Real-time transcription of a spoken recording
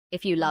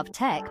If you love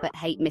tech but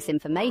hate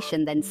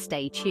misinformation, then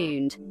stay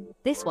tuned.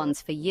 This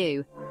one's for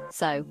you.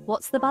 So,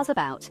 what's the buzz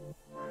about?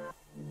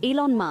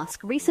 Elon Musk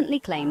recently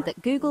claimed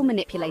that Google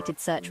manipulated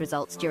search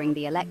results during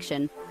the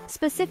election,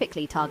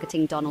 specifically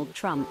targeting Donald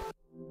Trump.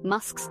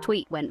 Musk's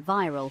tweet went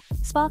viral,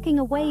 sparking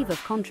a wave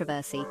of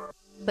controversy.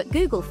 But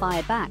Google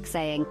fired back,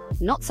 saying,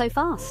 "Not so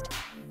fast."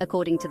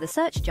 According to the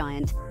search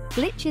giant,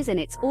 glitches in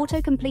its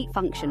autocomplete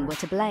function were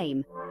to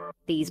blame.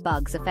 These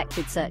bugs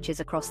affected searches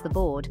across the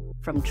board,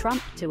 from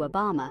Trump to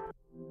Obama.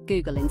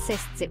 Google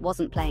insists it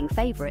wasn't playing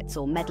favorites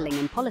or meddling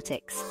in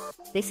politics.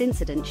 This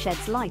incident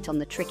sheds light on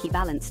the tricky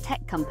balance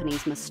tech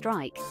companies must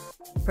strike.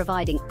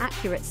 Providing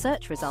accurate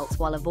search results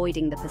while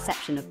avoiding the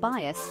perception of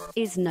bias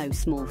is no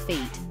small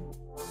feat.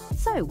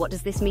 So, what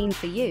does this mean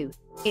for you?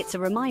 It's a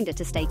reminder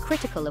to stay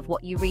critical of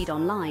what you read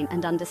online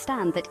and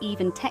understand that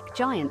even tech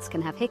giants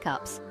can have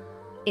hiccups.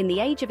 In the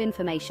age of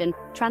information,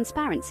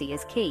 transparency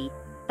is key.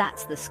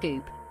 That's the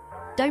scoop.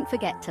 Don't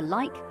forget to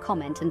like,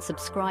 comment, and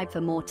subscribe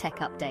for more tech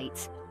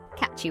updates.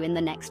 Catch you in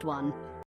the next one.